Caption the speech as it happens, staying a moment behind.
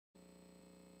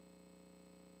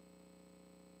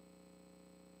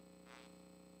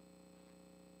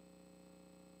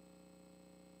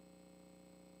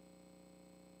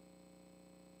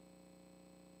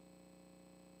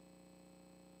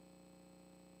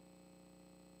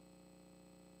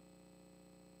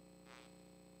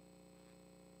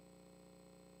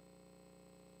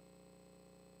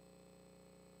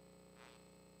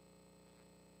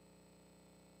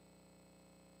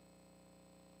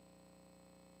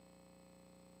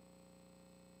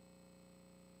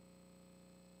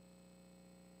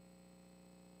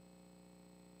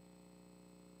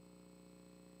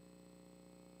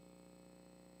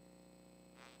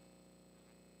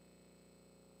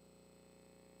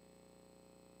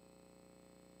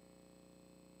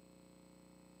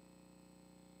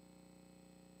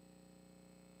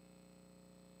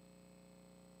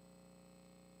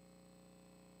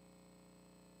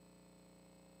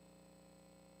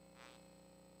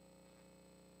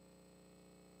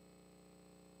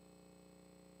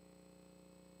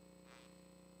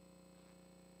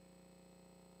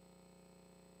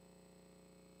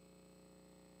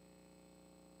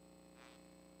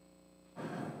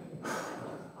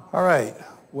All right,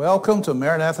 welcome to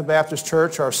Maranatha Baptist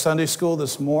Church, our Sunday school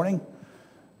this morning.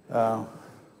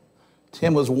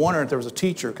 Tim was wondering if there was a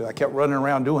teacher because I kept running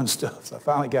around doing stuff, so I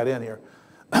finally got in here.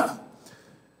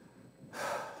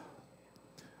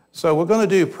 So we're going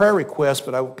to do prayer requests,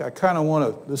 but I kind of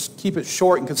want to just keep it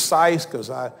short and concise because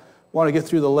I want to get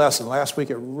through the lesson. Last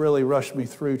week it really rushed me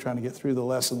through trying to get through the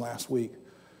lesson last week.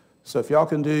 So if y'all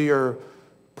can do your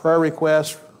prayer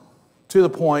requests to the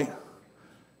point,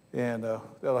 and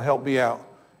that'll help me out.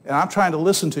 And I'm trying to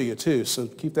listen to you too, so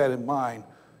keep that in mind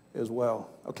as well.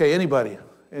 Okay, anybody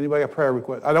got a prayer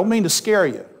request? I don't mean to scare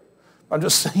you. I'm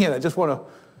just saying, I just want to,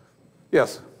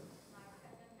 yes. My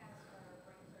cousin has her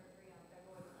brain surgery on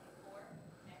February 24th,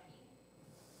 Becky.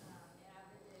 And I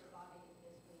visited Bobby this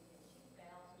week, and she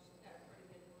fell, so she's got a pretty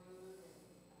good bruise, and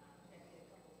she had to get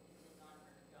a couple stitches on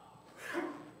her jaw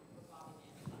for Bobby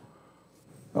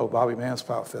Mansfield. Oh, Bobby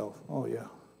Mansfield fell. Oh, yeah.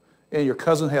 And your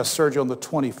cousin has surgery on the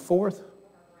 24th?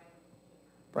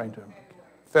 Brain tumor.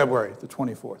 February the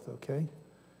 24th, okay.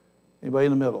 Anybody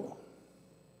in the middle?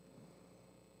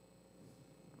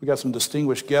 We got some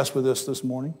distinguished guests with us this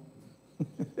morning.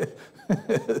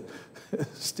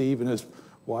 Steve and his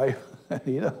wife,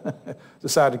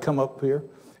 decided to come up here.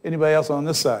 Anybody else on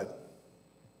this side?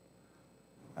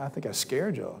 I think I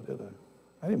scared y'all, did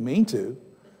I? I didn't mean to.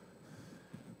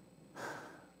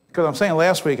 Because I'm saying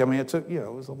last week, it took,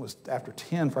 it was almost after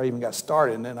 10 before I even got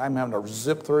started, and then I'm having to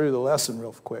zip through the lesson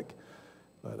real quick.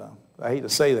 But I hate to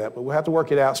say that, but we'll have to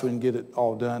work it out so we can get it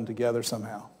all done together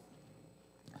somehow.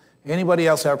 Anybody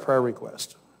else have a prayer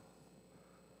request?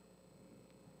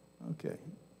 Okay.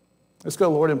 Let's go to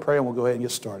the Lord in prayer, and we'll go ahead and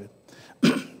get started.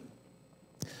 Dear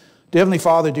Heavenly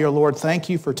Father, dear Lord, thank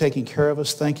you for taking care of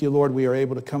us. Thank you, Lord, we are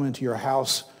able to come into your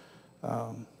house.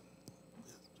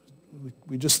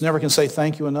 We just never can say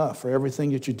thank you enough for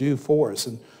everything that you do for us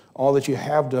and all that you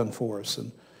have done for us.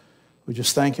 And we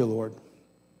just thank you, Lord,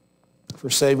 for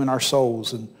saving our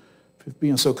souls and for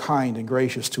being so kind and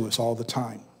gracious to us all the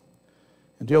time.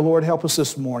 And dear Lord, help us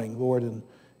this morning, Lord,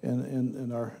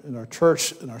 in our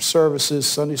church, in our services,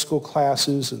 Sunday school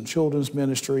classes and children's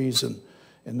ministries and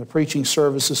in the preaching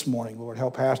service this morning. Lord,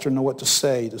 help Pastor know what to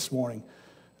say this morning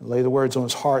and lay the words on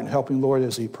his heart and help him, Lord,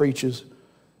 as he preaches.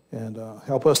 And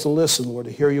help us to listen, Lord,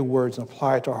 to hear your words and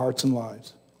apply it to our hearts and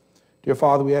lives. Dear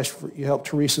Father, we ask for you help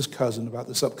Teresa's cousin about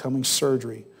this upcoming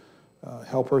surgery.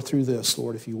 Help her through this,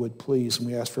 Lord, if you would, please. And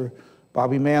we ask for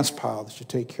Bobby Mansfield that you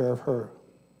take care of her.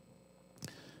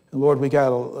 And Lord, we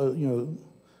got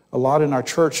a lot in our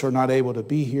church are not able to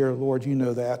be here. Lord, you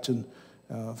know that, and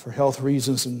for health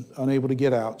reasons and unable to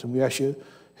get out. And we ask you to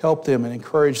help them and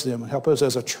encourage them and help us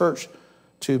as a church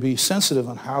to be sensitive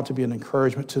on how to be an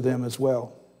encouragement to them as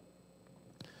well.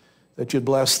 That you'd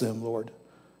bless them, Lord.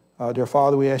 Dear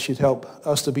Father, we ask you to help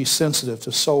us to be sensitive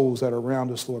to souls that are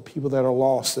around us, Lord, people that are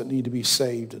lost that need to be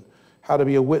saved, and how to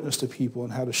be a witness to people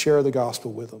and how to share the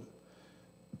gospel with them.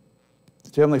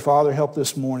 Dear Heavenly Father, help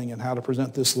this morning in how to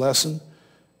present this lesson.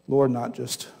 Lord, not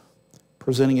just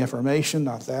presenting information,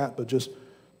 not that, but just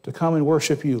to come and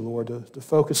worship you, Lord, to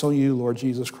focus on you, Lord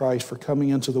Jesus Christ, for coming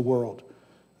into the world.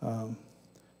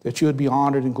 That you would be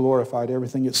honored and glorified,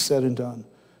 everything that's said and done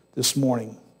this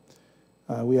morning.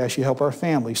 We ask you to help our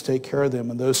families, take care of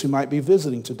them, and those who might be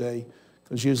visiting today,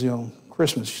 because usually on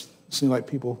Christmas it seems like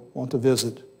people want to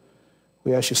visit.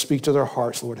 We ask you to speak to their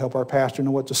hearts, Lord. Help our pastor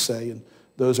know what to say, and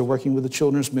those who are working with the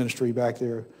children's ministry back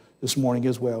there this morning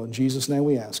as well. In Jesus' name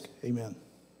we ask, amen.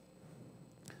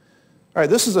 All right,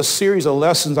 this is a series of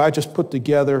lessons I just put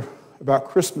together about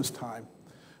Christmas time.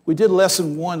 We did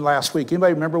lesson 1 last week.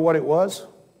 Anybody remember what it was?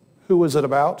 Who was it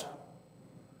about?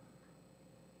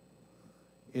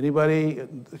 Anybody,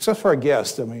 except for our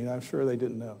guest, I'm sure they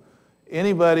didn't know.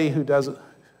 Anybody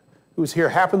who's here,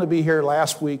 happened to be here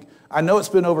last week. I know it's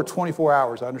been over 24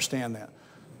 hours, I understand that.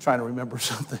 I'm trying to remember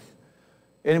something.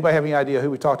 Anybody have any idea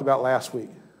who we talked about last week?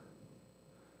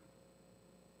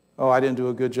 Oh, I didn't do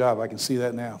a good job. I can see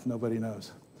that now. Nobody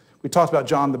knows. We talked about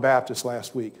John the Baptist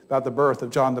last week, about the birth of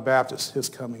John the Baptist, his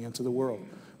coming into the world.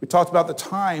 We talked about the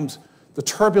times, the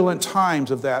turbulent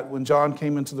times of that when John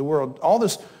came into the world. All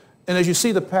this. And as you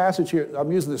see the passage here,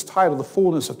 I'm using this title, The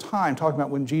Fullness of Time, talking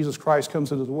about when Jesus Christ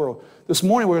comes into the world. This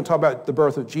morning we're going to talk about the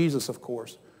birth of Jesus, of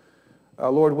course.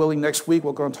 Lord willing, next week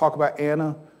we're going to talk about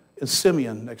Anna and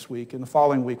Simeon next week. And the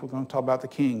following week we're going to talk about the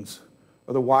kings,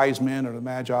 or the wise men, or the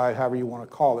magi, however you want to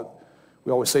call it.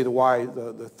 We always say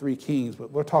the 3 kings,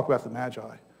 but we'll talk about the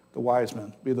magi, the wise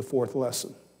men, be the 4th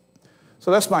lesson.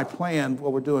 So that's my plan,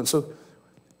 what we're doing. So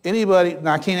anybody,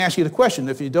 now I can't ask you the question.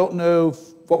 If you don't know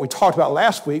what we talked about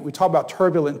last week, we talked about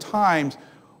turbulent times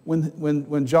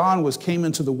when John came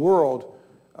into the world.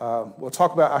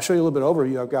 I'll show you a little bit of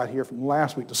overview I've got here from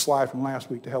last week, the slide from last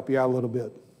week to help you out a little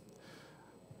bit.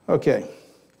 Okay.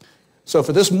 So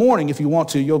for this morning, if you want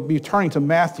to, you'll be turning to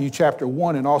Matthew chapter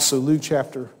 1 and also Luke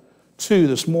chapter 2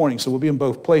 this morning. So we'll be in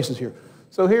both places here.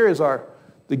 So here is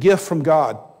the gift from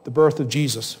God, the birth of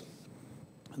Jesus.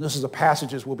 And this is the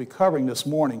passages we'll be covering this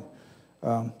morning.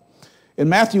 In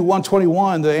Matthew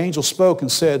 1:21, the angel spoke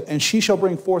and said, "And she shall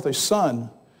bring forth a son,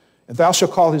 and thou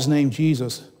shalt call his name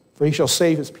Jesus, for he shall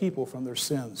save his people from their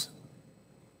sins."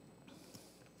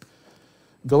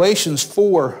 Galatians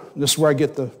 4, this is where I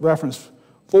get the reference,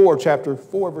 chapter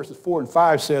 4, verses 4 and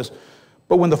 5 says,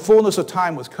 "But when the fullness of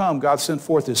time was come, God sent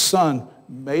forth his Son,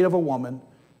 made of a woman,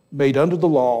 made under the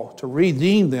law, to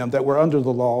redeem them that were under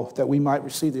the law, that we might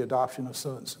receive the adoption of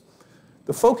sons."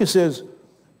 The focus is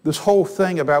this whole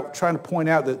thing about trying to point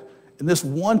out that in this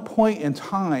one point in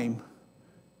time,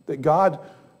 that God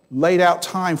laid out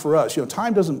time for us.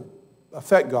 Time doesn't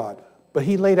affect God, but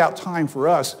he laid out time for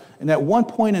us. And at one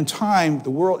point in time,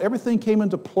 the world, everything came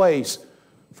into place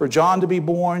for John to be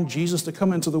born, Jesus to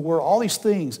come into the world, all these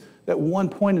things that one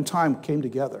point in time came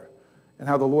together, and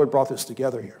how the Lord brought this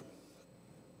together here.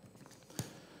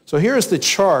 So here's the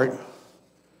chart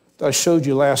that I showed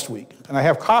you last week. And I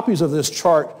have copies of this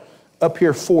chart up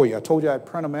here for you. I told you I'd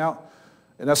print them out.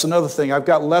 And that's another thing. I've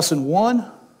got lesson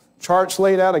 1 charts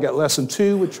laid out. I got lesson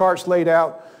 2 with charts laid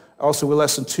out. Also with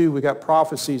lesson 2, we got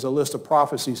prophecies, a list of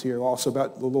prophecies here also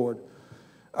about the Lord.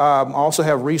 I also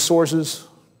have resources.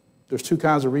 There's 2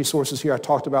 kinds of resources here I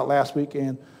talked about last week.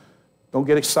 And don't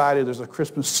get excited. There's a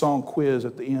Christmas song quiz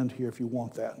at the end here if you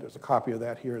want that. There's a copy of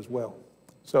that here as well.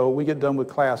 So we get done with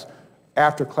class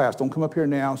after class. Don't come up here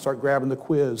now and start grabbing the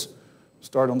quiz.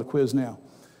 Start on the quiz now.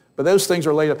 But those things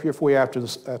are laid up here for you after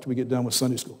we get done with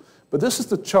Sunday school. But this is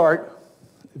the chart,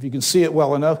 if you can see it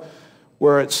well enough,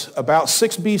 where it's about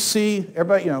 6 BC.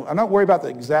 Everybody, I'm not worried about the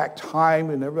exact time,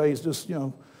 and everybody's just,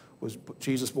 was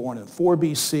Jesus born in 4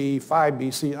 BC, 5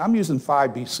 BC? I'm using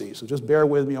 5 BC, so just bear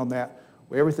with me on that.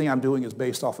 Where everything I'm doing is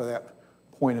based off of that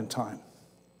point in time.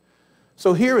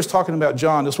 So here is talking about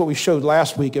John. This is what we showed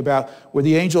last week about where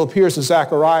the angel appears to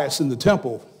Zacharias in the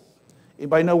temple.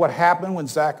 Anybody know what happened when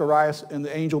Zacharias and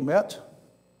the angel met?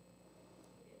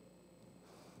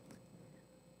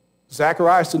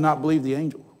 Zacharias did not believe the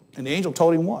angel. And the angel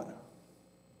told him what?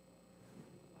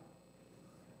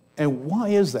 And why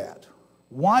is that?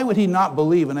 Why would he not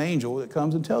believe an angel that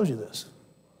comes and tells you this?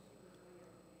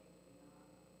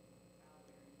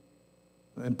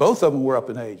 And both of them were up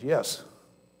in age, yes.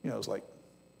 It's like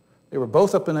they were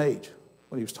both up in age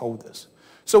when he was told this.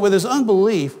 So with his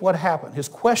unbelief, what happened? His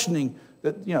questioning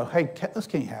that, hey, this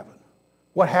can't happen.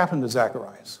 What happened to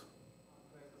Zacharias?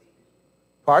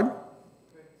 Pardon?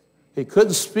 He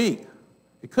couldn't speak.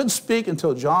 He couldn't speak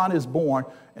until John is born,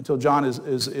 until John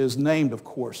is named, of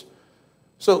course.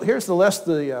 So here's the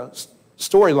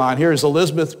storyline. Here is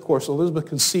Elizabeth. Of course, Elizabeth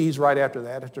conceives right after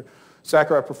that. After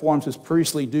Zachariah performs his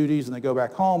priestly duties and they go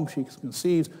back home, she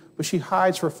conceives, but she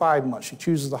hides for 5 months. She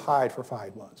chooses to hide for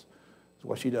 5 months. That's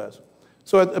what she does.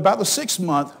 So at about the 6th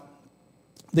month,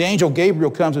 the angel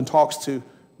Gabriel comes and talks to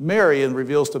Mary and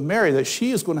reveals to Mary that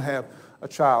she is going to have a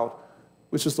child,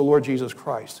 which is the Lord Jesus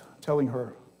Christ, telling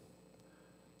her.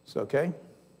 It's okay.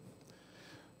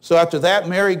 So after that,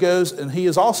 Mary goes, and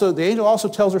the angel also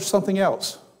tells her something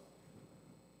else.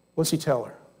 What's he tell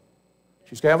her?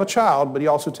 She's going to have a child, but he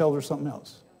also tells her something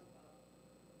else.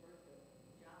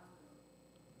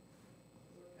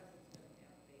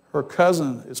 Her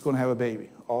cousin is going to have a baby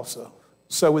also.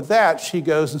 So with that, she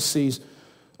goes and sees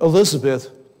Elizabeth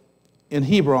in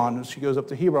Hebron. She goes up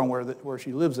to Hebron where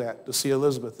she lives at to see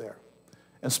Elizabeth there.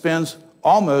 And spends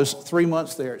almost 3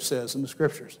 months there, it says in the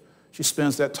scriptures. She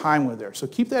spends that time with her. So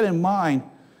keep that in mind.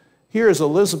 Here is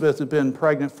Elizabeth had been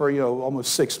pregnant for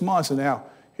almost 6 months, and now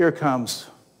here comes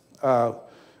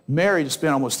Mary to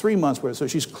spend almost 3 months with her. So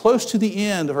she's close to the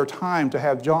end of her time to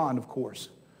have John, of course.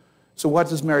 So what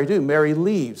does Mary do? Mary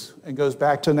leaves and goes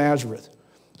back to Nazareth.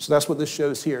 So that's what this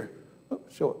shows here.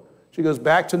 Show it. She goes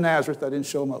back to Nazareth. I didn't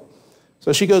show them up.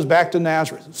 So she goes back to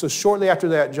Nazareth. So shortly after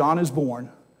that, John is born.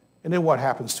 And then what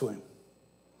happens to him?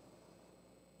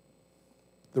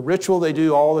 The ritual they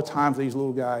do all the time for these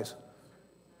little guys,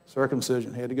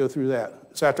 circumcision. He had to go through that.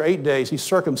 So after 8 days, he's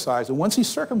circumcised. And once he's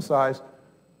circumcised,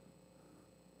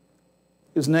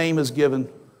 his name is given.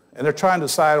 And they're trying to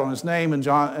decide on his name. And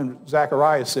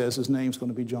Zacharias says his name's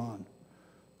going to be John,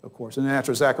 of course. And then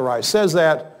after Zacharias says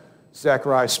that,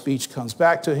 Zacharias' speech comes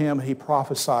back to him. He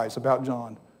prophesies about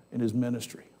John in his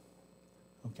ministry.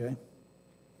 Okay?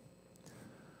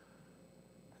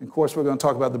 And of course, we're going to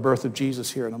talk about the birth of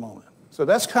Jesus here in a moment. So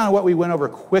that's kind of what we went over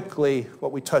quickly,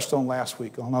 what we touched on last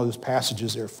week. On all those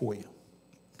passages there for you.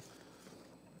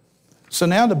 So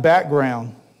now the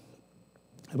background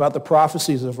about the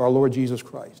prophecies of our Lord Jesus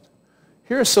Christ.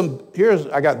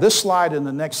 I got this slide and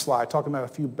the next slide talking about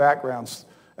a few backgrounds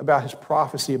about his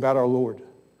prophecy about our Lord.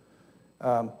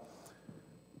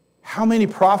 How many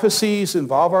prophecies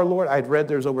involve our Lord? I'd read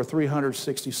there's over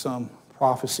 360 some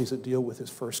prophecies that deal with his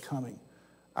first coming.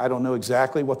 I don't know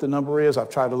exactly what the number is. I've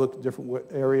tried to look at different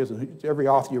areas, and every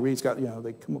author you read's got,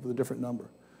 they come up with a different number.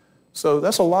 So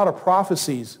that's a lot of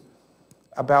prophecies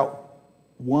about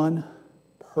one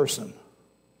person,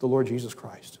 the Lord Jesus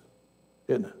Christ,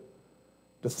 isn't it?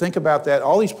 To think about that,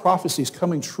 all these prophecies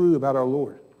coming true about our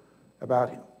Lord, about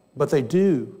him. But they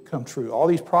do come true. All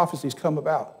these prophecies come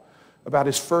about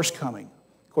his first coming.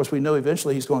 Of course, we know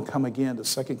eventually he's going to come again, the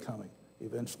second coming,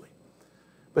 eventually.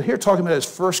 But here, talking about his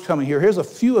first coming here, here's a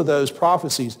few of those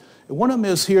prophecies. And one of them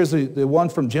is, here's the one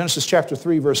from Genesis chapter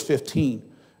 3, verse 15.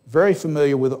 Very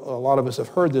familiar with, a lot of us have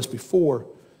heard this before.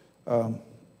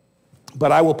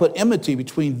 But I will put enmity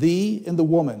between thee and the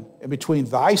woman, and between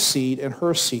thy seed and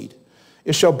her seed.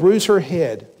 It shall bruise her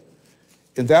head,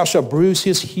 and thou shalt bruise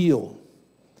his heel.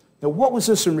 Now, what was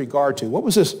this in regard to? What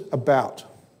was this about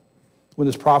when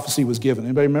this prophecy was given?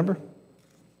 Anybody remember?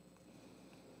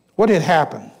 What had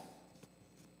happened?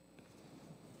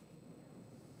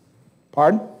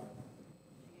 Pardon?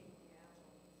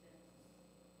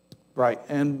 Right,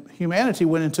 and humanity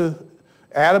went into,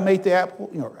 Adam ate the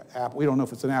apple, apple, we don't know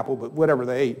if it's an apple, but whatever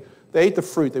they ate. They ate the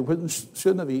fruit they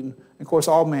shouldn't have eaten. And of course,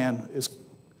 all man is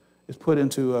put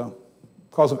into,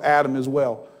 because of Adam as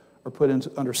well, are put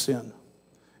into under sin.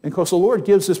 And of course, the Lord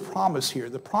gives this promise here.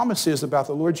 The promise is about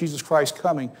the Lord Jesus Christ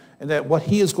coming and that what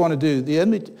he is going to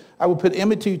do. I will put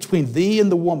enmity between thee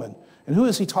and the woman. And who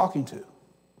is he talking to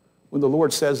when the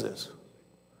Lord says this?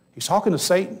 He's talking to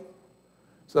Satan.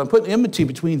 So I'm putting enmity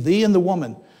between thee and the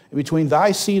woman, and between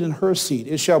thy seed and her seed.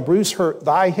 It shall bruise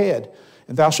thy head,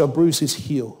 and thou shalt bruise his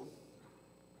heel.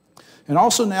 And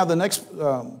also now the next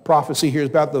prophecy here is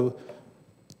about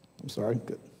his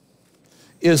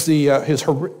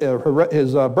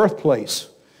birthplace.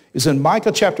 Is in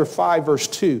Micah chapter 5, verse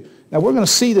 2. Now we're going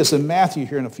to see this in Matthew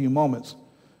here in a few moments.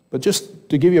 But just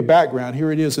to give you a background,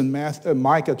 here it is in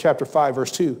Micah chapter 5,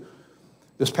 verse 2.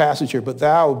 This passage here, but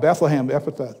thou, Bethlehem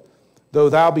Ephrathah, though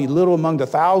thou be little among the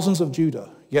thousands of Judah,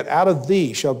 yet out of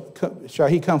thee shall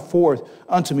he come forth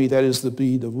unto me, that is to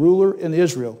be the ruler in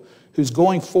Israel, whose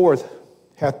going forth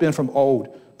hath been from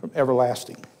old, from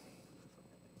everlasting.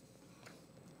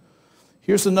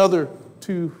 Here's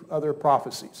two other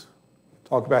prophecies.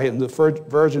 Talk about him, the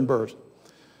virgin birth.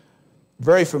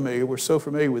 Very familiar. We're so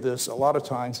familiar with this a lot of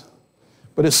times.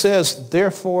 But it says,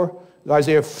 therefore,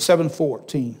 Isaiah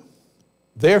 7:14,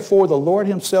 therefore the Lord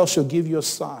himself shall give you a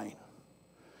sign.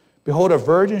 Behold, a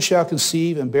virgin shall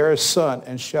conceive and bear a son,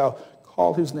 and shall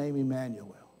call his name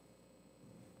Emmanuel.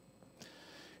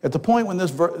 At the point when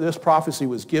this prophecy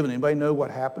was given, anybody know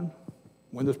what happened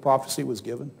when this prophecy was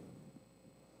given?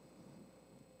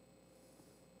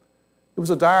 It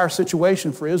was a dire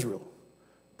situation for Israel.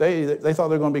 They thought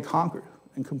they were going to be conquered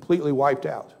and completely wiped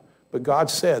out. But God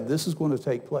said this is going to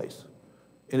take place.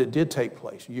 And it did take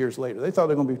place years later. They thought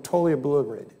they were going to be totally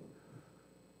obliterated.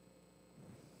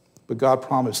 But God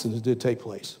promised that it did take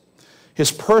place.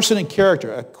 His person and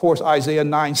character, of course, Isaiah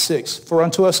 9:6. For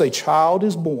unto us a child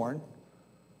is born,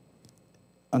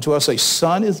 unto us a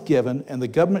son is given, and the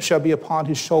government shall be upon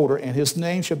his shoulder, and his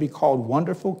name shall be called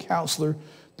Wonderful Counselor,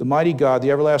 the Mighty God,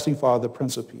 the Everlasting Father, the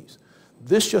Prince of Peace.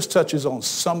 This just touches on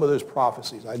some of those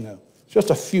prophecies, I know. Just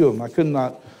a few of them. I could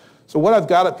not. So what I've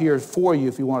got up here for you,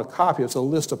 if you want a copy, it's a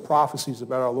list of prophecies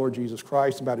about our Lord Jesus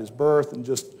Christ, about his birth, and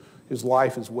just his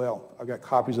life as well. I've got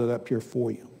copies of that up here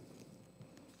for you.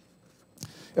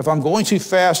 If I'm going too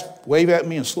fast, wave at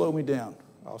me and slow me down.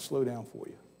 I'll slow down for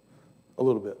you a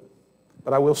little bit.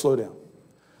 But I will slow down.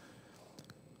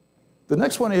 The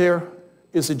next one here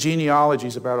is the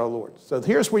genealogies about our Lord. So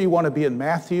here's where you want to be in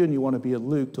Matthew and you want to be in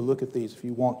Luke to look at these if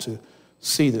you want to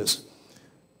see this.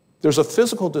 There's a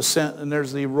physical descent and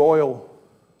there's the royal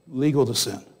legal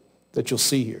descent that you'll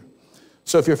see here.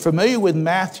 So if you're familiar with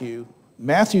Matthew,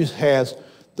 Matthew has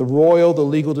the royal, the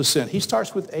legal descent. He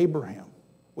starts with Abraham.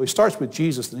 Well, he starts with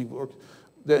Jesus. And he works,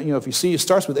 if you see, he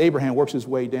starts with Abraham, works his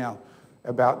way down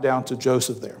to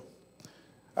Joseph there.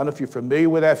 I don't know if you're familiar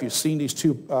with that, if you've seen these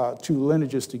two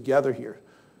lineages together here.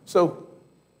 So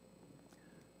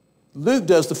Luke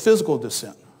does the physical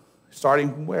descent,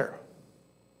 starting where?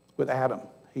 With Adam.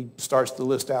 He starts the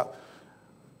list out.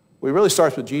 Well, he really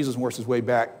starts with Jesus and works his way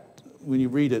back. When you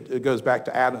read it, it goes back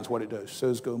to Adam is what it does. So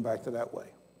it's going back to that way.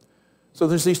 So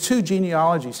there's these two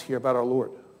genealogies here about our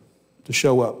Lord to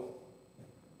show up.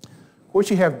 Of course,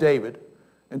 you have David.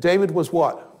 And David was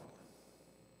what?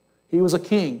 He was a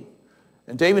king.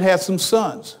 And David had some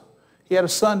sons. He had a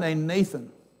son named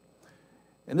Nathan.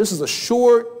 And this is a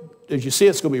short, as you see,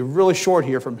 it's going to be really short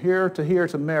here, from here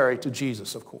to Mary to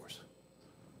Jesus, of course.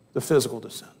 The physical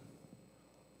descent.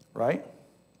 Right?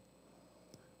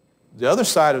 The other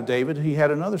side of David, he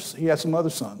had some other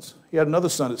sons. He had another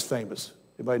son that's famous.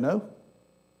 Anybody know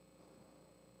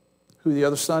who the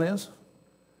other son is?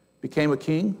 Became a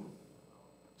king?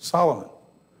 Solomon.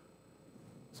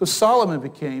 So Solomon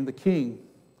became the king.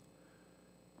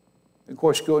 And of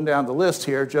course, going down the list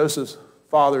here, Joseph's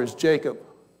father is Jacob.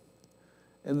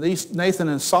 And these Nathan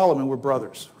and Solomon were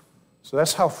brothers. So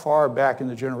that's how far back in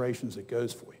the generations it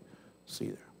goes for you. See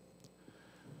there.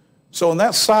 So on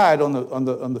that side, on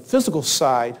the physical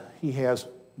side, he has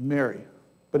Mary.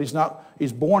 But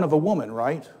he's born of a woman,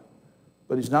 right?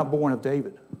 But he's not born of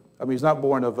David. I mean, he's not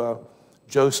born of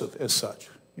Joseph as such,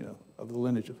 of the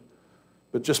lineage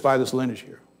but just by this lineage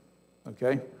here.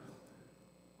 Okay? Do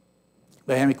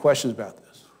you have any questions about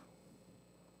this?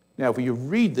 Now, if you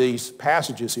read these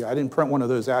passages here, I didn't print one of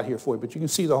those out here for you, but you can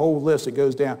see the whole list. It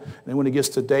goes down. And then when it gets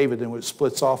to David, then it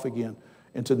splits off again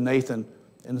into Nathan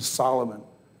and Solomon.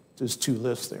 There's two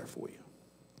lists there for you.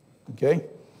 Okay?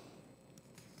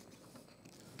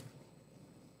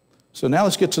 So now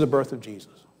let's get to the birth of Jesus.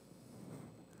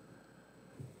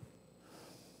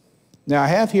 Now I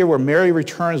have here where Mary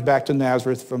returns back to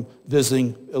Nazareth from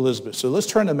visiting Elizabeth. So let's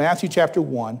turn to Matthew chapter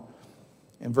 1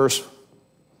 and verse...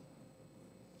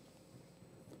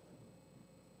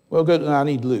 Well, good. No, I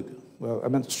need Luke. Well, I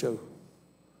meant to show.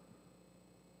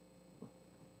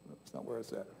 That's not where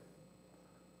it's at.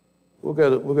 We'll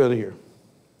go to here.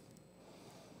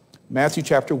 Matthew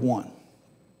chapter 1.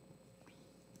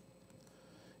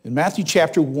 In Matthew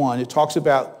chapter 1, it talks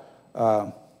about,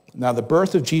 now the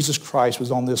birth of Jesus Christ was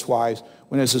on this wise,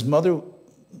 when as his mother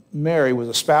Mary was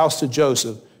espoused to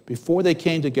Joseph, before they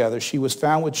came together, she was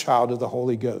found with child of the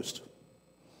Holy Ghost.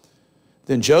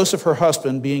 Then Joseph, her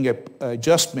husband, being a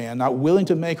just man, not willing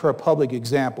to make her a public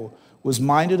example, was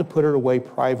minded to put her away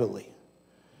privately.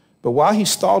 But while he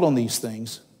thought on these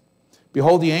things,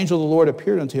 behold, the angel of the Lord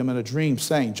appeared unto him in a dream,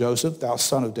 saying, Joseph, thou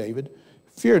son of David,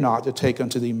 fear not to take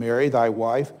unto thee Mary thy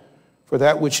wife, for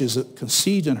that which is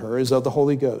conceived in her is of the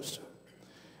Holy Ghost.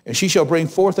 And she shall bring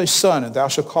forth a son, and thou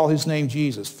shalt call his name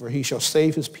Jesus, for he shall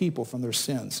save his people from their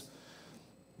sins.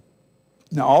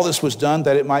 Now all this was done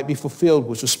that it might be fulfilled,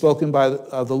 which was spoken by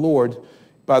the Lord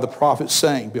by the prophet,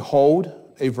 saying, Behold,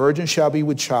 a virgin shall be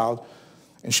with child,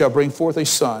 and shall bring forth a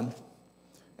son,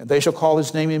 and they shall call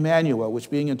his name Emmanuel, which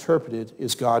being interpreted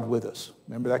is God with us.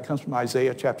 Remember, that comes from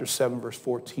Isaiah chapter 7, verse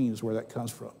 14 is where that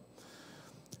comes from.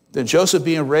 Then Joseph,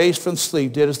 being raised from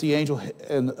sleep, did as the angel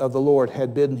of the Lord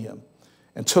had bidden him,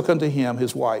 and took unto him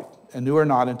his wife, and knew her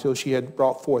not until she had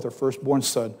brought forth her firstborn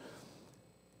son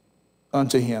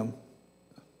unto him,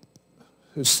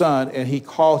 his son, and he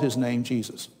called his name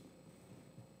Jesus.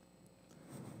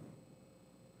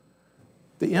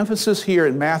 The emphasis here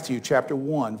in Matthew chapter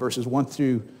 1, verses 1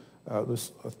 through, I've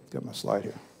got my slide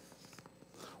here,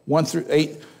 1 through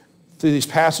 8, through these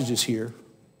passages here,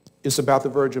 is about the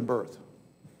virgin birth.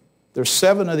 There's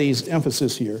 7 of these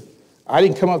emphasis here. I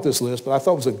didn't come up with this list, but I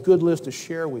thought it was a good list to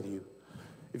share with you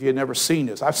if you had never seen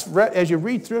this. As you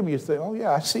read through them, you think, oh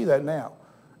yeah, I see that now.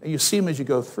 And you see them as you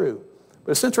go through.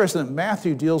 But it's interesting that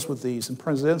Matthew deals with these and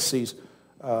presents these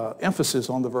emphasis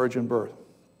on the virgin birth.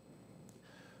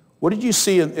 What did you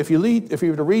see, if you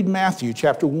were to read Matthew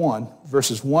chapter 1,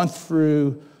 verses 1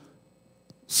 through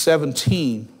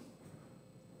 17,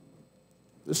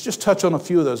 let's just touch on a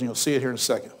few of those and you'll see it here in a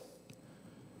second.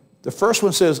 The first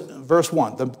one says, verse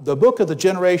 1, the book of the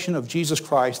generation of Jesus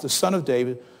Christ, the son of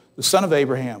David, the son of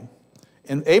Abraham.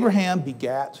 And Abraham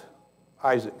begat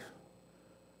Isaac.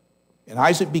 And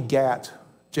Isaac begat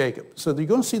Jacob. So you're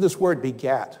going to see this word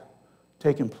begat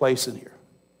taking place in here.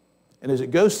 And as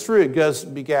it goes through, it goes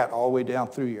begat all the way down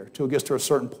through here until it gets to a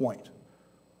certain point.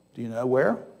 Do you know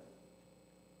where?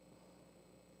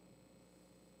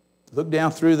 Look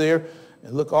down through there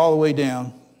and look all the way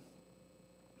down.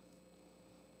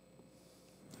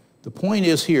 The point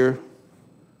is here,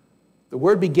 the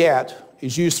word begat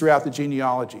is used throughout the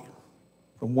genealogy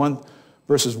from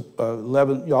verses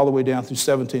 11 all the way down through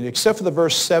 17, except for the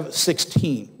verse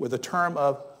 16, where the term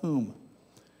of whom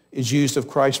is used of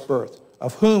Christ's birth.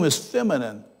 Of whom is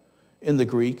feminine in the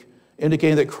Greek,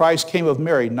 indicating that Christ came of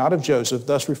Mary, not of Joseph,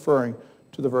 thus referring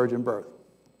to the virgin birth.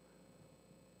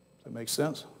 Does that make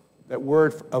sense? That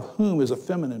word of whom is a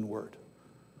feminine word,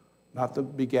 not the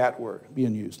begat word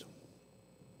being used.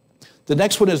 The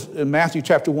next one is in Matthew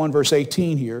chapter 1, verse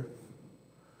 18 here.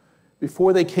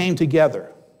 Before they came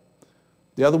together.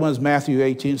 The other one is Matthew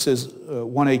 18, says,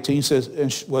 1:18 says,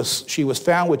 and she was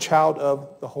found with child of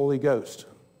the Holy Ghost.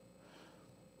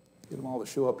 Get them all to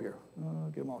show up here.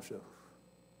 Get them all to show.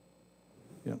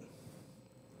 Yep.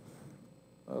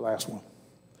 Last one.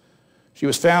 She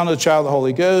was found with a child of the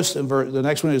Holy Ghost. And the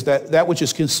next one is that which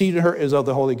is conceived in her is of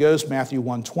the Holy Ghost. Matthew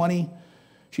 1:20.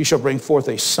 She shall bring forth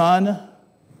a son.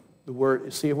 The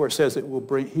word, see where it says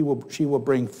she will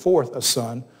bring forth a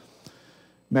son.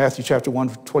 Matthew chapter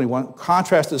 1:21.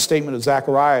 Contrast to the statement of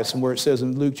Zacharias, and where it says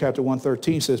in Luke chapter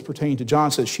 1:13 says, pertaining to John,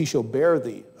 says, she shall bear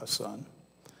thee a son.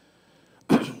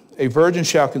 A virgin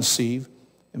shall conceive,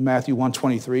 in Matthew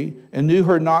 1:23, and knew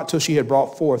her not till she had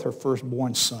brought forth her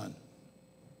firstborn son.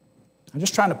 I'm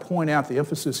just trying to point out the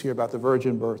emphasis here about the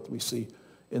virgin birth we see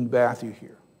in Matthew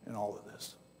here in all of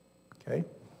this. Okay?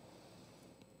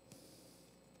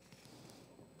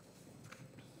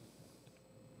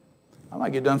 I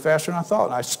might get done faster than I thought.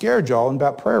 And I scared y'all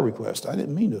about prayer requests. I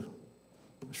didn't mean to.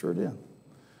 I sure did.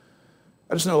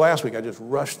 I just know last week I just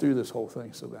rushed through this whole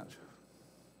thing so much.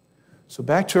 So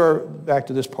back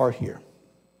to this part here.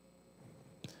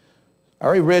 I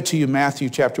already read to you Matthew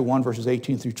chapter 1, verses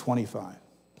 18 through 25.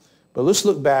 But let's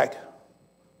look back.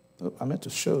 Oh, I meant to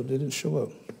show. It didn't show up.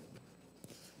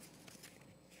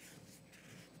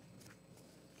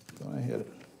 Thought I had it.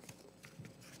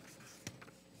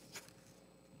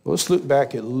 Well, let's look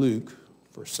back at Luke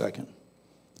for a second.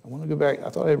 I want to go back. I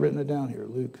thought I had written it down here.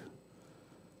 Luke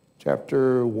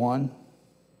chapter 1,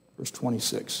 verse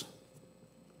 26.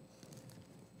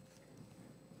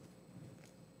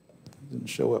 It didn't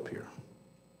show up here.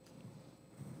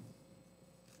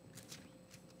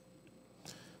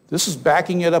 This is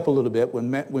backing it up a little bit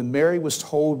when Mary was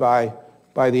told by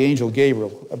the angel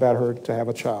Gabriel about her to have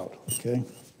a child. Okay?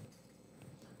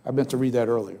 I meant to read that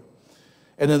earlier.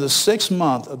 And in the 6th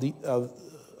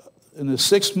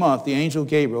month, the angel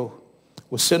Gabriel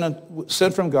was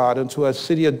sent from God into a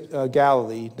city of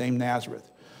Galilee named Nazareth,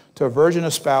 to a virgin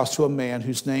espoused to a man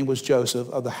whose name was Joseph,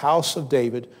 of the house of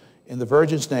David, and the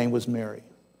virgin's name was Mary.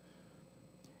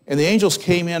 And the angels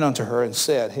came in unto her and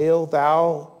said, Hail,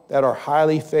 thou that art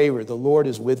highly favored, the Lord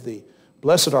is with thee.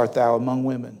 Blessed art thou among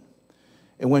women.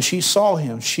 And when she saw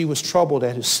him, she was troubled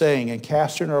at his saying, and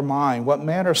cast in her mind what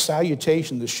manner of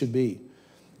salutation this should be.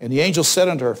 And the angel said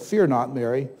unto her, Fear not,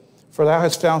 Mary, for thou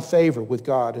hast found favor with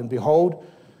God. And behold,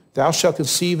 thou shalt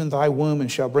conceive in thy womb,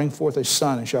 and shalt bring forth a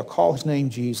son, and shalt call his name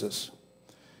Jesus.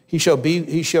 He shall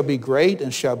be great,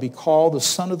 and shall be called the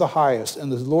Son of the Highest.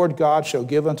 And the Lord God shall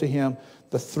give unto him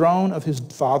the throne of his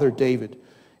father David.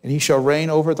 And he shall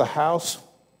reign over the house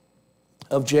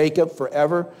of Jacob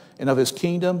forever, and of his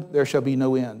kingdom there shall be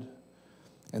no end.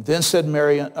 And then said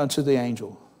Mary unto the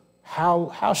angel,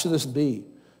 How shall this be,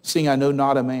 seeing I know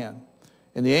not a man?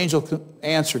 And the angel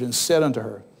answered and said unto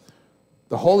her,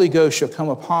 The Holy Ghost shall come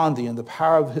upon thee, and the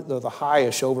power of the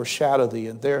highest shall overshadow thee.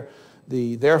 And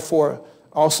therefore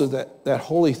also that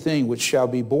holy thing which shall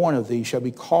be born of thee shall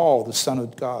be called the Son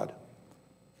of God.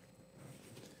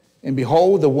 And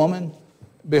behold,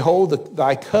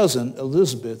 thy cousin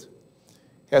Elizabeth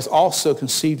has also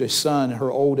conceived a son in her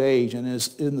old age, and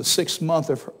is in the 6th month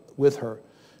with her,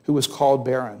 who was called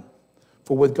barren.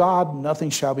 For with God nothing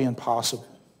shall be impossible.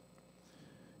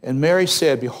 And Mary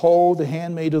said, Behold, the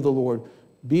handmaid of the Lord,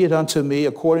 be it unto me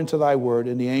according to thy word.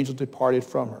 And the angel departed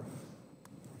from her.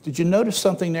 Did you notice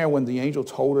something there when the angel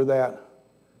told her that?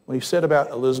 When he said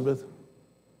about Elizabeth?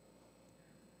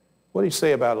 What did he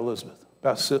say about Elizabeth,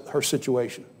 about her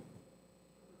situation?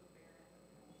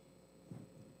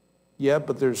 Yeah,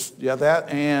 but there's, that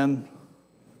and...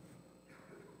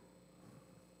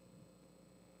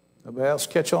 Anybody else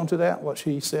catch on to that, what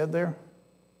she said there?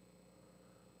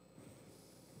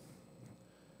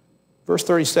 Verse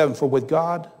 37, For with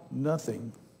God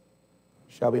nothing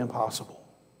shall be impossible.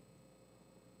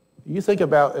 You think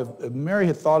about if Mary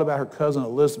had thought about her cousin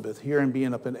Elizabeth, here and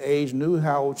being up in age, knew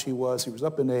how old she was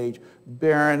up in age,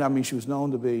 barren, she was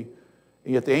known to be,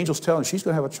 and yet the angel's telling her she's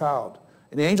going to have a child.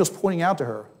 And the angel's pointing out to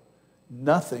her,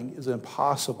 nothing is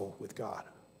impossible with God.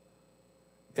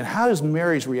 And how is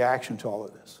Mary's reaction to all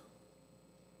of this?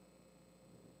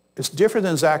 It's different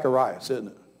than Zacharias, isn't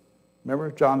it? Remember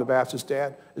John the Baptist's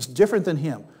dad? It's different than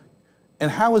him.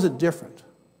 And how is it different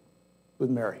with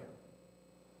Mary?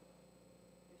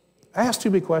 I asked too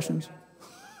many questions.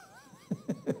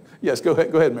 Yes, go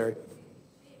ahead, Mary.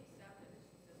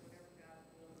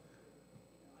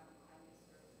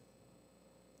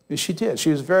 She did.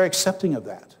 She was very accepting of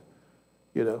that.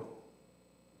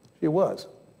 She was.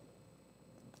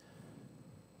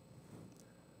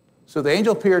 So the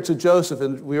angel appeared to Joseph,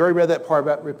 and we already read that part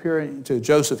about appearing to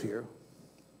Joseph here.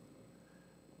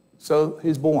 So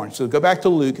he's born. So go back to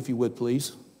Luke, if you would,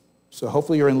 please. So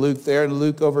hopefully you're in Luke there, and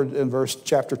Luke over in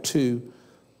chapter 2.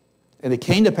 And it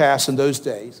came to pass in those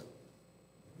days,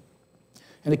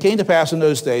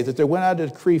 that there went out a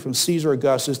decree from Caesar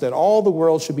Augustus that all the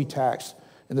world should be taxed.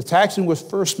 And the taxing was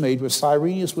first made when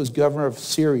Cyrenius was governor of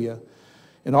Syria,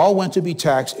 and all went to be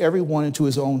taxed, every one into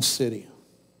his own city.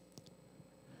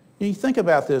 You think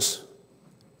about this.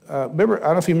 Remember, I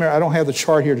don't know if you remember, I don't have the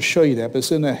chart here to show you that, but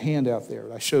it's in that handout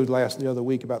there I showed the other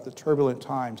week about the turbulent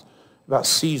times, about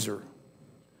Caesar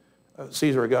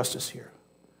Augustus here.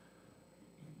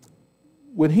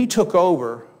 When he took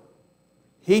over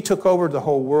the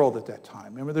whole world at that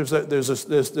time. Remember, there's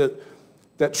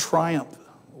that triumph,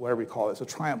 whatever you call it, it's a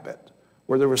triumvirate,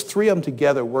 where there was three of them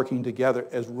together working together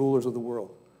as rulers of the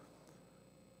world.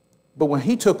 But when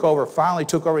he finally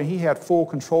took over, and he had full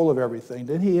control of everything,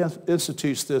 then he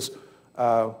institutes this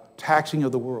taxing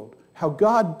of the world. How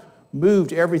God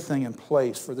moved everything in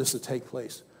place for this to take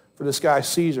place. For this guy,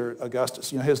 Caesar Augustus.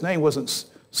 His name wasn't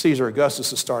Caesar Augustus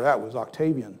to start out, it was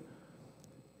Octavian.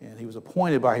 And he was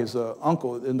appointed by his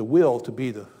uncle in the will to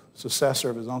be the successor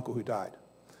of his uncle who died.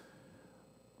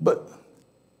 But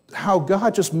how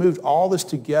God just moved all this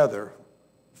together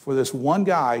for this one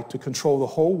guy to control the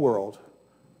whole world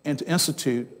and to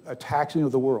institute a taxing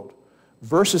of the world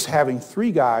versus having three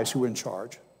guys who were in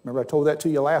charge. Remember, I told that to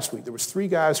you last week. There was three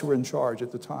guys who were in charge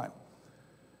at the time.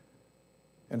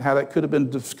 And how that could have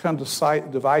been become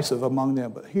divisive among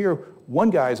them. But here, one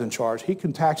guy is in charge. He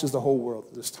can taxes the whole world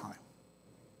at this time.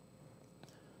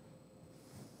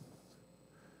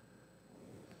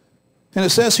 And it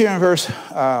says here in verse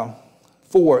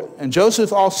 4, and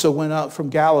Joseph also went up from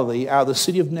Galilee out of the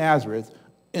city of Nazareth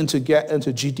into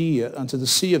Judea, unto the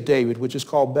city of David, which is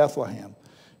called Bethlehem,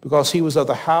 because he was of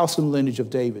the house and lineage of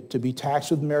David, to be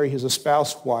taxed with Mary, his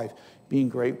espoused wife, being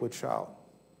great with child.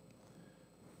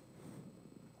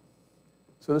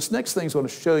 So this next thing is going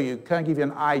to show you, kind of give you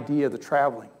an idea of the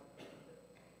traveling.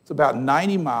 It's about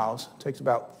 90 miles. It takes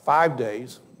about 5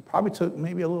 days. Probably took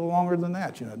maybe a little longer than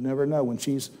that. Never know. When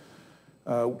she's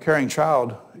carrying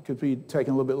child, it could be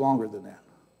taking a little bit longer than that.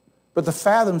 But the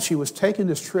fathom she was taking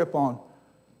this trip on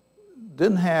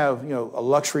didn't have, a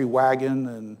luxury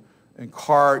wagon and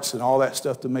carts and all that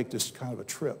stuff to make this kind of a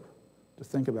trip, to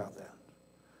think about that.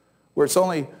 Where it's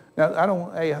only, now I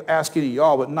don't ask any of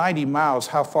y'all, but 90 miles,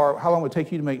 how long would it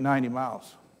take you to make 90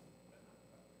 miles?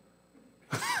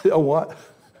 On what?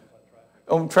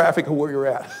 On traffic or where you're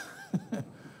at.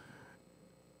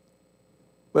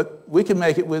 But we can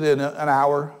make it within an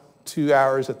hour, 2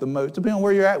 hours at the most, depending on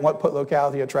where you're at and what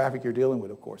locality of traffic you're dealing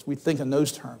with, of course. We think in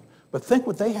those terms. But think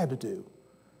what they had to do.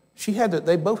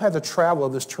 They both had to travel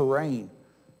this terrain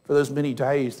for those many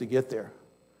days to get there,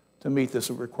 to meet this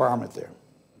requirement there.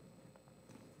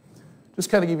 Just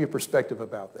kind of give you a perspective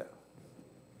about that.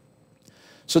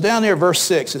 So down there, verse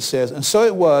 6, it says, and so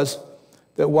it was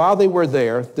that while they were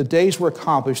there, the days were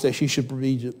accomplished that she should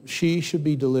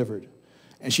be delivered.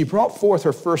 And she brought forth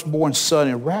her firstborn son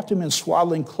and wrapped him in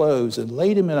swaddling clothes and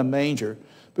laid him in a manger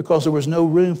because there was no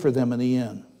room for them in the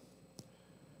inn.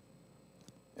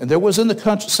 And there was in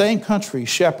the same country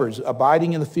shepherds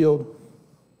abiding in the field.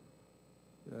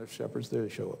 Shepherds, there they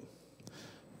show up.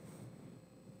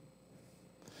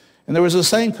 And there was the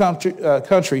same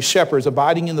country shepherds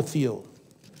abiding in the field,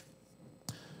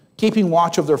 keeping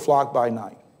watch of their flock by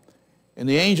night. And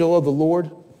the angel of the Lord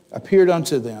appeared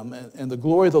unto them, and the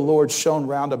glory of the Lord shone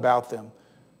round about them,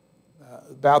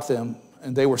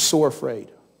 and they were sore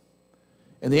afraid.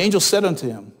 And the angel said unto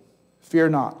him, fear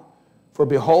not, for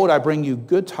behold, I bring you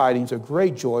good tidings of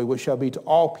great joy, which shall be to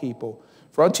all people.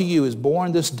 For unto you is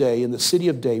born this day in the city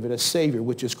of David a Savior,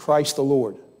 which is Christ the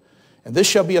Lord. And this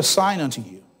shall be a sign unto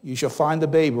you. You shall find the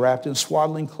babe wrapped in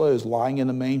swaddling clothes, lying in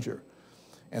a manger.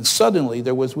 And suddenly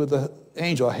there was with the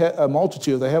angel a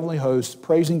multitude of the heavenly hosts,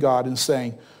 praising God and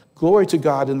saying, glory to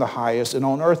God in the highest, and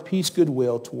on earth peace,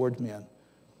 goodwill toward men.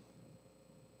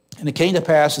 And it came to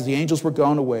pass, as the angels were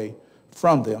gone away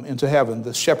from them into heaven,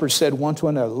 the shepherds said one to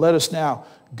another, let us now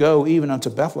go even unto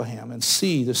Bethlehem, and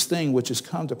see this thing which is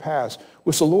come to pass,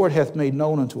 which the Lord hath made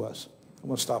known unto us. I'm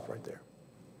going to stop right there.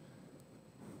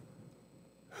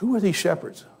 Who are these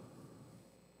shepherds?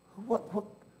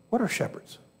 What are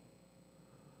shepherds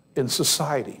in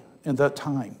society in that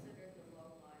time?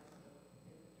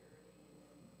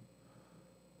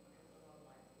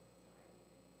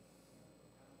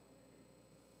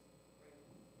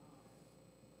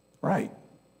 Right.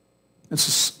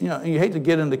 It's, and you hate to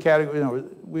get into category,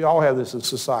 we all have this in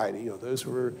society, those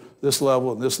who are this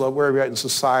level and this level, wherever you're at in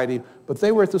society, but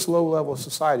they were at this low level of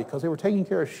society because they were taking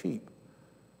care of sheep.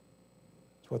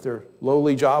 That's what their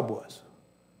lowly job was.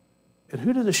 And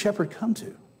who did the shepherd come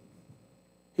to?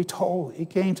 He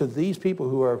came to these people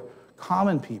who are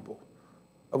common people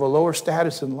of a lower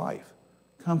status in life,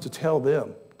 come to tell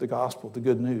them the gospel, the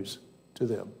good news to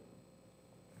them.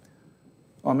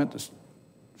 Oh, I meant to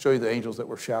show you the angels that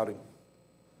were shouting.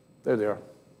 There they are.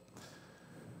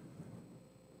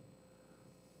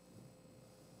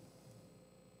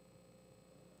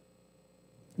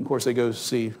 Of course, they go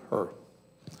see her.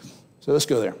 So let's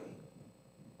go there.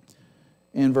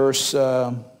 In verse,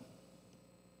 and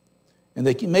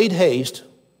they made haste,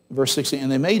 verse 16,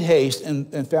 and they made haste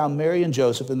and found Mary and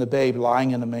Joseph and the babe lying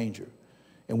in a manger.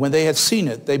 And when they had seen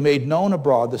it, they made known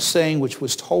abroad the saying which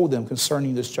was told them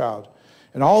concerning this child.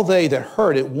 And all they that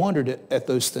heard it wondered at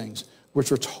those things which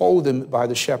were told them by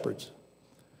the shepherds.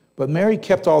 But Mary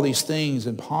kept all these things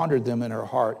and pondered them in her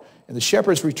heart. And the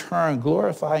shepherds returned,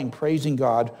 glorifying, praising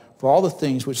God for all the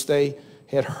things which they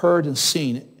had heard and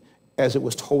seen as it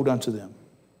was told unto them.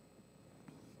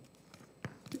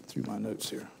 Get through my notes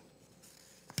here.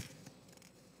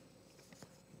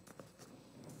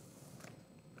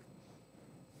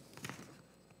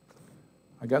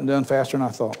 I got done faster than I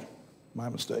thought. My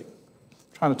mistake.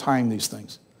 I'm trying to time these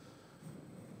things.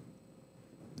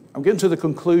 I'm getting to the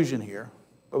conclusion here.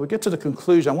 But we get to the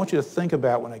conclusion, I want you to think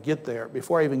about when I get there,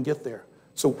 before I even get there.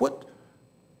 So what,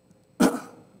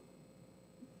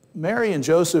 Mary and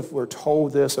Joseph were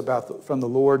told this from the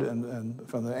Lord and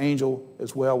from the angel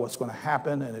as well, what's going to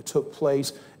happen, and it took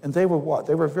place. And they were what?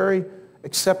 They were very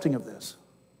accepting of this,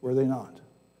 were they not?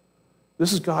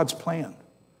 This is God's plan.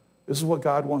 This is what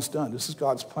God wants done. This is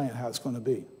God's plan, how it's going to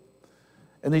be.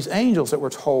 And these angels that were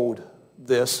told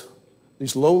this,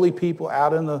 these lowly people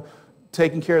out in the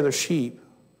taking care of their sheep,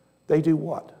 they do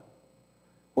what?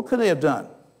 What could they have done?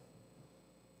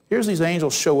 Here's these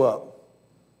angels show up,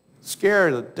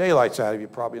 scare the daylights out of you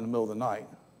probably in the middle of the night.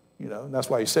 And that's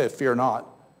why he said, fear not.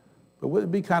 But would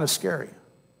it be kind of scary?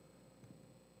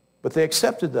 But they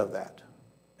accepted of that.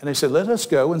 And they said, let us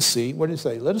go and see. What did he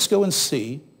say? Let us go and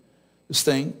see this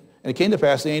thing. And it came to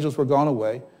pass, the angels were gone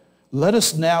away. Let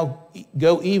us now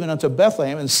go even unto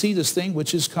Bethlehem and see this thing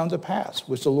which is come to pass,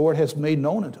 which the Lord has made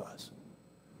known unto us.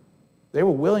 They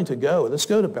were willing to go. Let's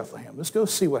go to Bethlehem. Let's go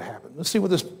see what happened. Let's see what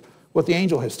the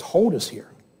angel has told us here.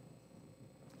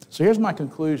 So here's my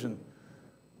conclusion,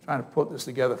 trying to put this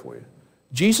together for you.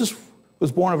 Jesus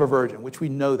was born of a virgin, which we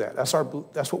know that. That's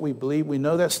what we believe. We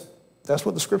know that's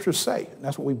what the scriptures say, and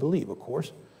that's what we believe, of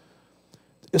course.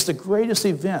 It's the greatest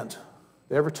event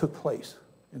that ever took place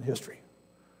in history.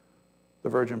 The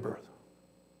virgin birth.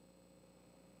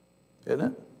 Isn't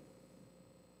it?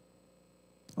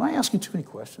 Am I asking too many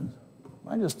questions?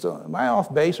 Am I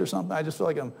off base or something? I just feel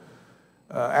like I'm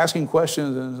asking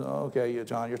questions and, okay, yeah,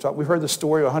 John, you're talking. We've heard the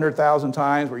story 100,000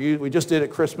 times. We just did it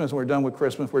Christmas, and we're done with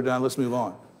Christmas. We're done. Let's move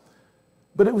on.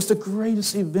 But it was the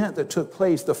greatest event that took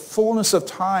place. The fullness of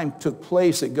time took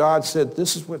place that God said,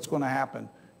 this is what's going to happen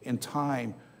in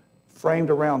time, framed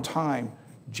around time.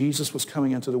 Jesus was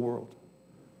coming into the world.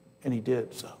 And he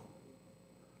did so.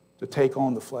 To take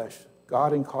on the flesh.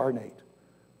 God incarnate.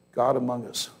 God among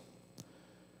us.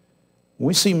 When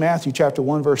we see Matthew chapter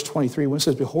 1, verse 23, when it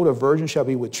says, behold, a virgin shall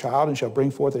be with child and shall bring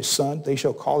forth a son. They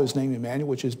shall call his name Emmanuel,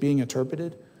 which is being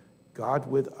interpreted, God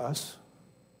with us.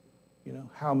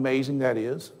 How amazing that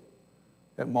is.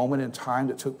 That moment in time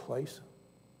that took place.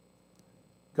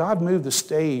 God moved the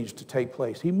stage to take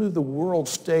place. He moved the world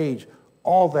stage,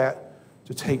 all that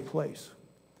to take place.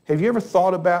 Have you ever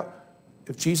thought about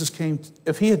if Jesus came,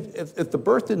 if the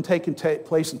birth didn't take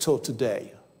place until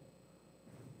today?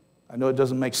 I know it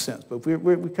doesn't make sense, but we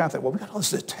kind of think, well, we got all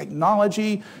this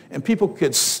technology, and people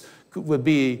would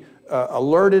be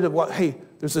alerted of what, hey,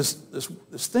 there's this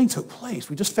thing took place.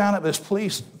 We just found out this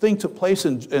thing took place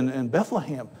in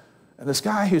Bethlehem, and this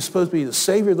guy who's supposed to be the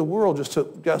Savior of the world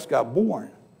just got born. You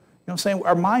know what I'm saying?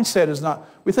 Our mindset is not,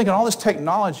 we're thinking all this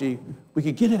technology, we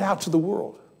could get it out to the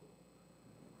world.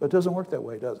 But it doesn't work that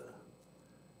way, does it?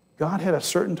 God had a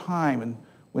certain time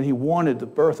when he wanted the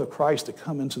birth of Christ to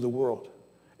come into the world.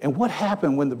 And what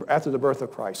happened after the birth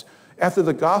of Christ? After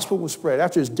the gospel was spread,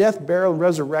 after his death, burial, and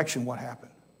resurrection, what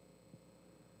happened?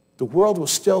 The world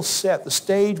was still set. The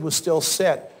stage was still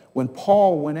set when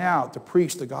Paul went out to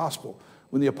preach the gospel.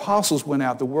 When the apostles went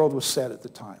out, the world was set at the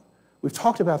time. We've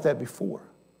talked about that before.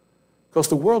 Because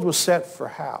the world was set for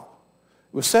how?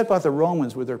 It was set by the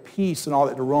Romans with their peace and all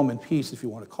that, the Roman peace, if you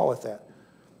want to call it that.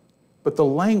 But the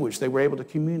language they were able to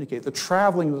communicate, the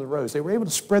traveling of the roads, they were able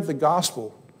to spread the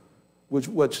gospel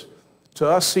which to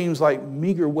us seems like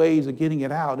meager ways of getting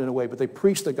it out in a way, but they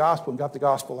preached the gospel and got the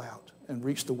gospel out and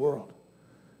reached the world.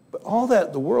 But all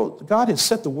that, the world, God had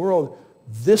set the world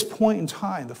this point in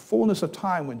time, the fullness of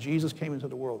time when Jesus came into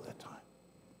the world at that time.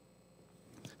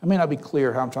 I may not be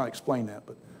clear how I'm trying to explain that,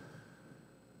 but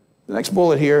the next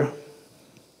bullet here,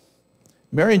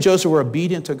 Mary and Joseph were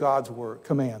obedient to God's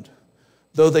command,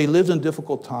 though they lived in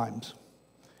difficult times.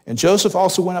 And Joseph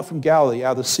also went up from Galilee,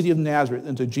 out of the city of Nazareth,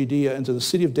 into Judea, into the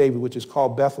city of David, which is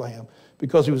called Bethlehem,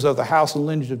 because he was of the house and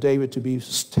lineage of David, to be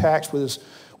taxed with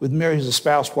Mary, his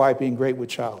espoused wife, being great with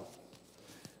child.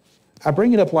 I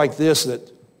bring it up like this,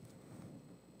 that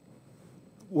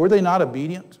were they not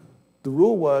obedient? The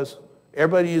rule was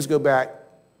everybody needs to go back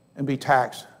and be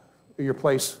taxed at your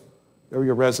place or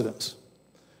your residence.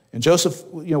 And Joseph,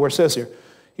 where it says here,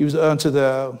 he was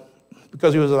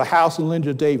because he was of the house and lineage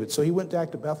of David, so he went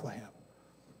back to Bethlehem.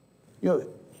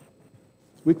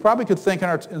 We probably could think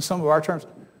in some of our terms,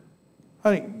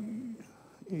 honey,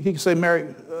 he could say,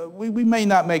 Mary, we may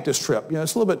not make this trip.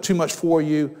 It's a little bit too much for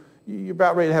you. You're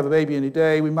about ready to have a baby any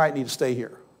day. We might need to stay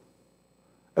here.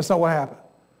 That's not what happened.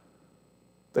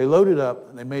 They loaded up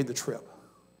and they made the trip.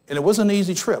 And it wasn't an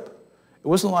easy trip. It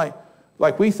wasn't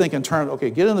like we think in terms, okay,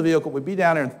 get in the vehicle, we'll be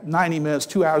down there in 90 minutes,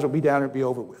 2 hours, we'll be down there and be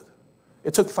over with.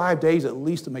 It took 5 days at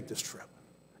least to make this trip.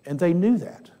 And they knew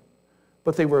that.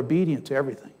 But they were obedient to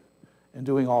everything and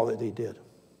doing all that they did.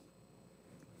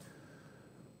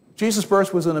 Jesus'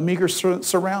 birth was in a meager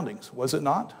surroundings, was it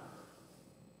not?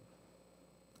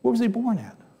 Where was he born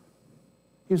at?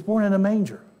 He was born in a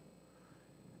manger.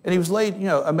 And he was laid,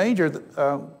 a manger,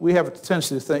 we have a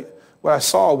tendency to think, what I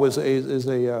saw was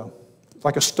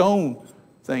like a stone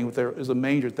thing there is a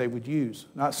manger that they would use.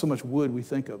 Not so much wood we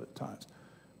think of at times.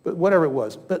 But whatever it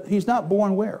was. But he's not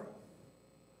born where?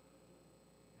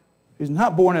 He's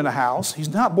not born in a house. He's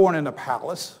not born in a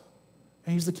palace.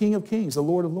 And he's the King of Kings, the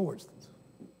Lord of Lords.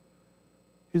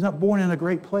 He's not born in a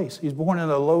great place. He's born in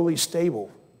a lowly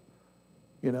stable.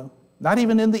 Not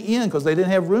even in the inn, because they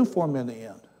didn't have room for him in the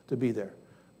inn to be there.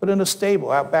 But in a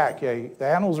stable out back. Yeah, the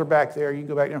animals are back there. You can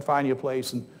go back there and find you a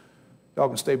place, and y'all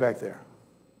can stay back there.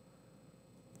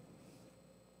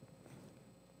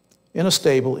 In a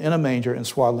stable, in a manger, in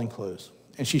swaddling clothes.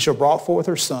 And she shall brought forth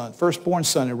her son, firstborn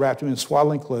son, and wrapped him in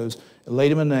swaddling clothes, and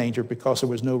laid him in a manger, because there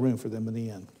was no room for them in the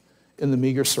inn, in the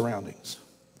meager surroundings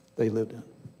they lived in,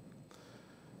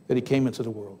 that he came into the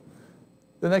world.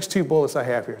 The next 2 bullets I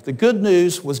have here. The good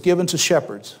news was given to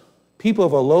shepherds, people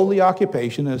of a lowly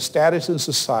occupation and a status in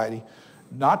society,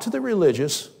 not to the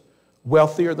religious,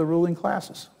 wealthy, or the ruling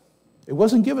classes. It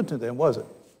wasn't given to them, was it?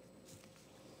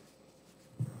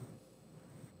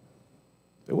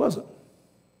 It wasn't.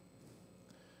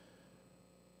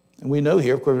 And we know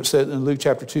here, of course, it said in Luke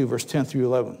chapter 2, verse 10 through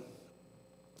 11.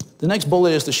 The next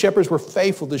bullet is the shepherds were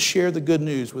faithful to share the good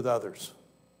news with others.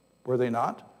 Were they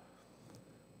not?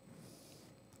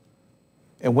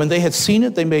 And when they had seen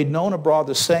it, they made known abroad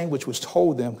the saying which was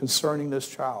told them concerning this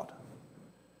child.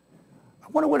 I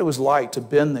wonder what it was like to have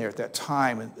been there at that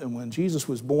time and when Jesus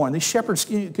was born. These shepherds,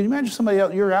 can you imagine somebody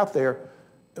else, you're out there,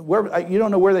 you don't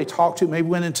know where they talked to, maybe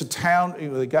went into town,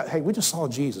 hey, we just saw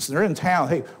Jesus. And they're in town,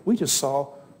 hey, we just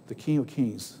saw the King of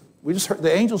Kings. We just heard,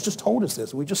 the angels just told us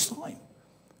this, we just saw him.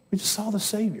 We just saw the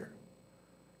Savior.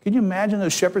 Can you imagine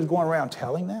those shepherds going around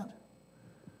telling that?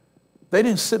 They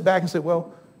didn't sit back and say,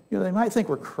 well, they might think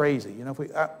we're crazy. If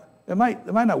it might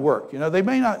not work. It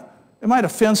might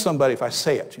offend somebody if I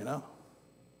say it.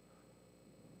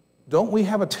 Don't we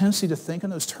have a tendency to think in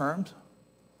those terms?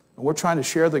 And we're trying to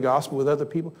share the gospel with other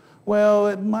people. Well,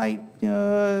 it may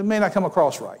not come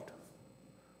across right.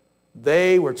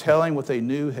 They were telling what they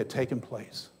knew had taken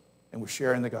place and were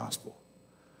sharing the gospel.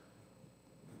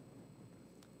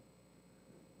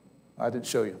 I didn't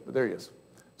show you, but there he is.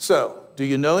 So, do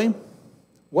you know him?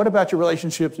 What about your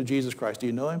relationship to Jesus Christ? Do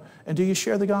you know him? And do you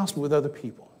share the gospel with other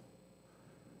people?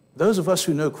 Those of us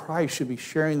who know Christ should be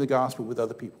sharing the gospel with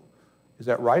other people. Is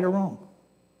that right or wrong?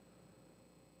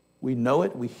 We know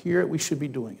it, we hear it, we should be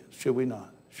doing it. Should we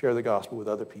not? Share the gospel with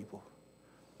other people.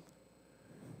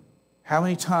 How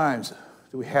many times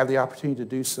do we have the opportunity to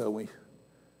do so? We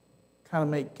kind of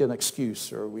make an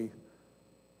excuse or we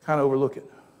kind of overlook it.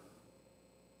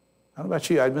 I don't know about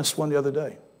you, I missed one the other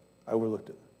day. I overlooked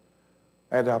it.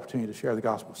 I had the opportunity to share the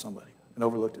gospel with somebody and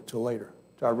overlooked it till later,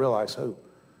 till I realized,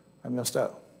 I messed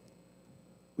up.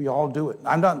 We all do it.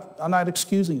 I'm not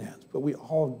excusing that, but we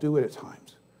all do it at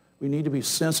times. We need to be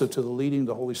sensitive to the leading of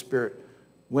the Holy Spirit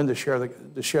when to share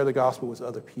the gospel with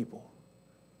other people.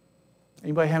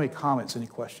 Anybody have any comments, any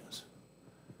questions?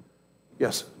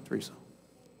 Yes, Teresa.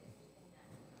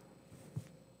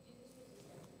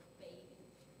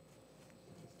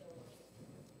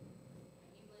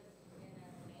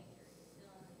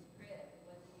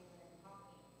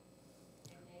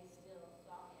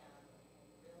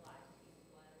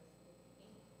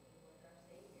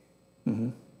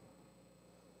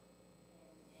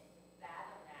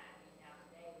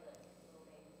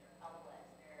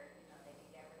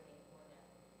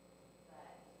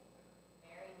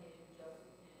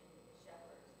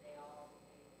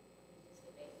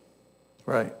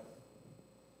 Right.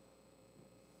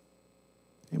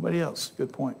 Anybody else?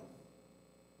 Good point.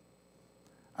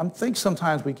 I think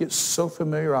sometimes we get so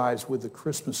familiarized with the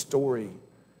Christmas story,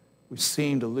 we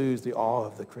seem to lose the awe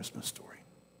of the Christmas story,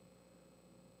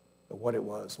 of what it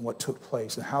was and what took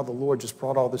place and how the Lord just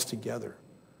brought all this together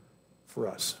for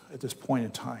us at this point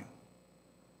in time.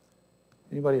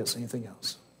 Anybody else? Anything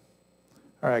else?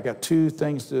 All right, I got 2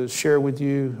 things to share with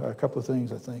you, a couple of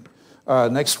things, I think.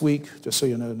 Next week, just so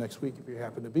you know, next week, if you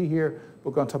happen to be here,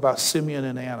 we're going to talk about Simeon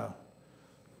and Anna,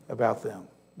 about them,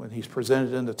 when he's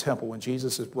presented in the temple, when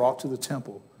Jesus is brought to the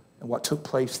temple, and what took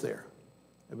place there,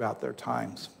 about their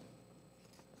times.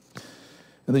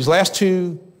 And these last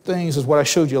 2 things is what I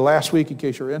showed you last week, in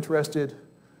case you're interested.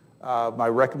 My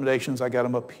recommendations, I got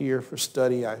them up here for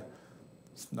study.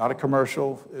 It's not a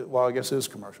commercial. Well, I guess it is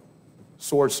commercial.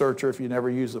 Sword Searcher, if you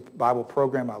never use the Bible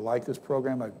program, I like this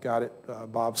program. I got it.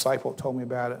 Bob Seifel told me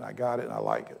about it, and I got it, and I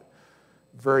like it.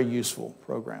 Very useful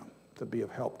program to be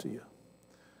of help to you.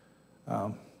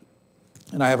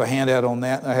 And I have a handout on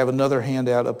that. I have another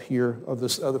handout up here of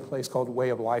this other place called Way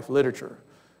of Life Literature.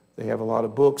 They have a lot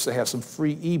of books. They have some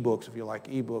free ebooks if you like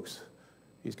ebooks.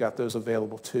 He's got those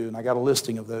available too. And I got a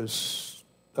listing of those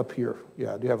up here.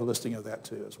 Yeah, I do have a listing of that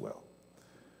too as well.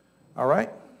 All right?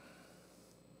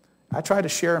 I try to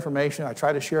share information. I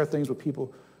try to share things with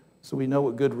people so we know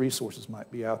what good resources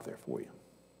might be out there for you.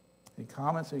 Any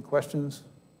comments, any questions?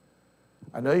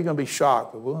 I know you're going to be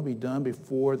shocked, but we're going to be done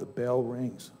before the bell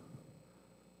rings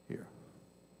here.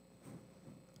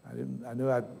 I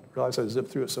realized I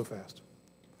zipped through it so fast.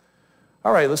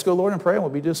 All right, let's go, Lord, and pray, and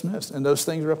we'll be dismissed. And those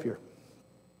things are up here.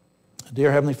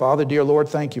 Dear Heavenly Father, dear Lord,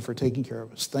 thank you for taking care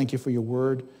of us. Thank you for your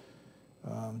word.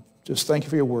 Just thank you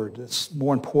for your word. It's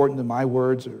more important than my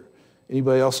words or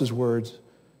anybody else's words.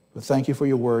 But thank you for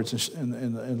your words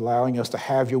and allowing us to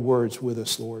have your words with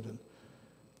us, Lord.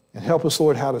 And help us,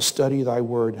 Lord, how to study thy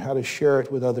word, how to share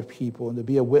it with other people, and to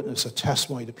be a witness, a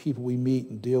testimony to people we meet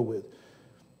and deal with.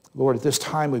 Lord, at this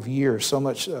time of year, so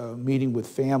much meeting with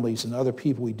families and other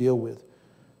people we deal with,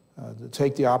 to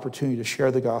take the opportunity to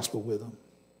share the gospel with them.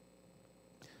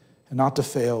 And not to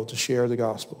fail to share the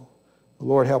gospel.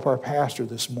 Lord, help our pastor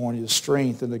this morning, the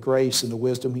strength and the grace and the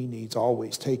wisdom he needs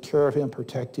always. Take care of him,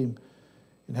 protect him,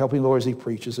 and help him, Lord, as he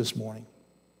preaches this morning.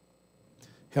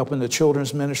 Helping the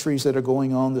children's ministries that are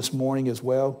going on this morning as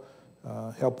well.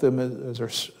 Help them as they're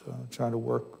trying to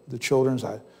work the children's,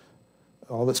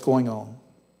 all that's going on.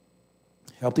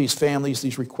 Help these families,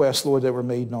 these requests, Lord, that were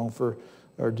made known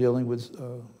are dealing with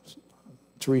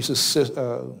Teresa's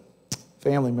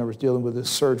family members dealing with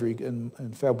this surgery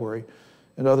in February.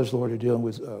 And others, Lord, are dealing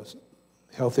with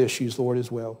health issues, Lord,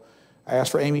 as well. I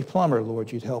ask for Amy Plummer,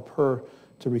 Lord, you'd help her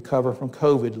to recover from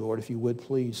COVID, Lord, if you would,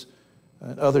 please.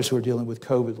 And others who are dealing with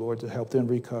COVID, Lord, to help them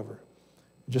recover.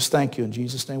 Just thank you. In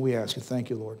Jesus' name we ask you.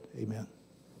 Thank you, Lord. Amen.